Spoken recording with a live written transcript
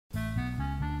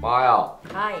妈呀！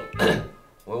哎，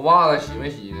我袜子洗没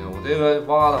洗呢？我这个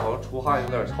袜子好像出汗有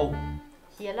点臭。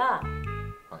洗了。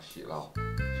啊，洗了。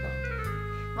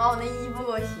行。妈，我那衣服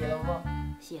给我洗了不？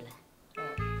洗了。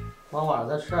妈，晚上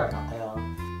再吃点啥呀？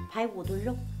排骨炖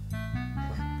肉。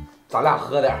咱俩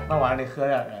喝点。那晚上得喝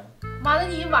点啊。妈，那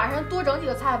你晚上多整几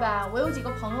个菜呗，我有几个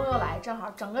朋友要来，正好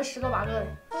整个10个8个的。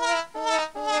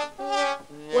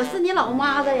我是你老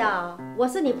妈子呀，我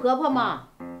是你婆婆嘛。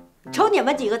瞅你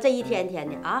们几个这一天天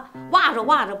的啊，袜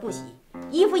子不洗，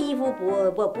衣服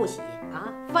不洗啊，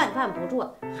饭不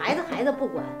做，孩子不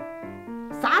管，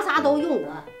啥都用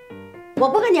我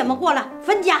不跟你们过了，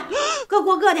分家，各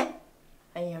过各的。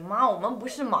哎呀妈，我们不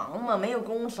是忙吗？没有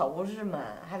工收拾吗？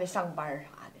还得上班啥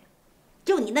的。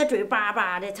就你那嘴巴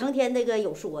巴的，成天那个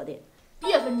有说的。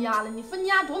别分家了，你分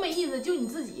家多没意思，就你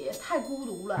自己太孤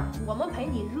独了，我们陪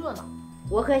你热闹。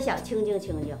我可想清静，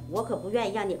我可不愿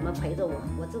意让你们陪着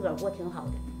我自个儿过挺好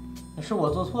的。是我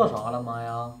做错啥了，妈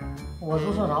呀？我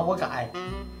做错啥我改。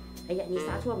哎呀，你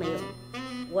啥错没有？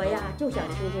我呀就想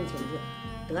清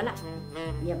静。得了，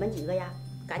你们几个呀，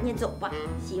赶紧走吧。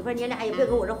媳妇儿，你俩也别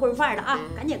给我这混饭了啊，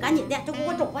赶紧的，就给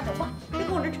我走吧，别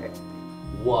给我这吃。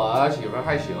我媳妇儿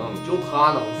还行，就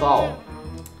她能造。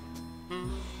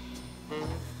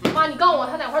妈，你告诉我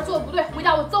他哪块做的不对，回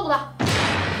家我揍他。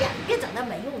哎呀，别整那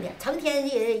没用的，成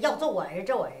天要揍我儿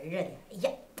子的。哎呀，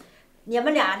你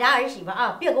们俩儿媳妇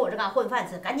啊，别给我这干混饭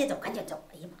吃，赶紧走。哎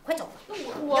呀妈，快走吧！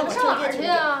我们上哪儿去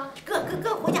啊？各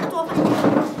回家做饭。哎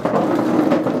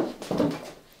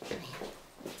呀，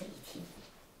这一天，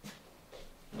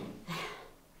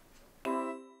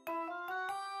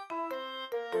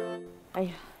哎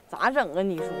呀，咋整啊？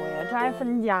你说呀，这还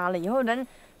分家了，以后咱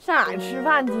上哪儿吃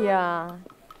饭去啊？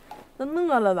都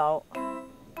饿了都。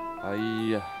哎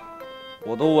呀，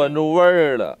我都闻着味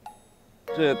儿了，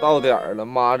这也到点儿了，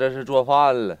妈这是做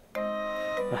饭了。哎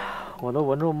呀，我都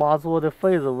闻着妈做的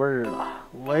痱子味儿了，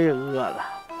我也饿了。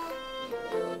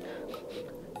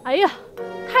哎呀，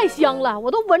太香了，我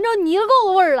都闻着泥了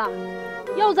够味儿了。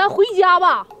要不咱回家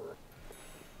吧？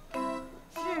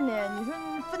是呢，你说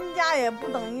分家也不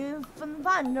等于分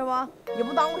饭，这吧？也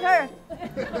不耽误事儿。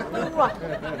进屋啊！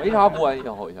没啥关系，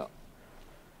好像。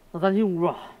那咱进屋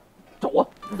吧。走啊！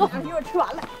走，一会儿吃完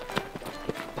了。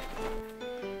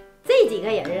这几个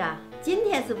人啊，今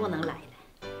天是不能来了。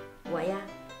我呀，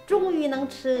终于能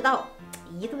吃到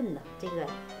一顿的这个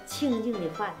清静的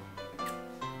饭。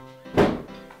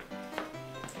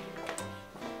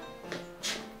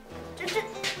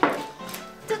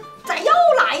这咋又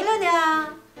来了呢？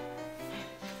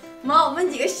妈，我们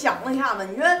几个想了一下子，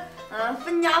你说，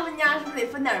分家是不是得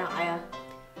分点啥呀？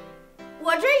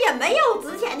我这也没有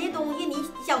值钱的东西，你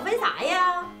想分啥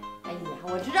呀？哎呀，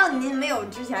我知道您没有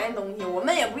值钱的东西，我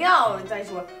们也不要。再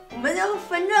说，我们就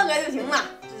分这个就行了。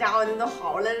这家伙都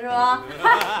好了是吧？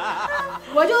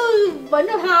我就闻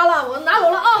着它了，我拿走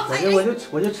了啊！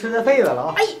我就吃这痱子了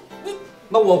啊！哎，你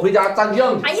那我回家蘸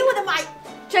酱去。哎呦我的妈呀！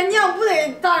蘸酱不得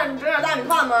整点大米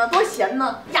饭吗？多咸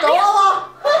呢！呀走吧。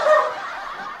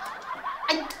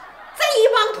哎，这一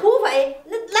帮土匪，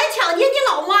那来抢劫你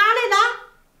老妈来了，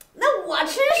那我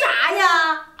吃啥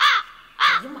呀？哎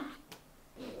呀妈！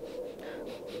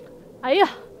哎呀，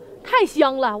太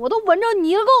香了，我都闻着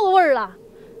泥了够味儿了。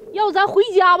要不咱回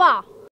家吧？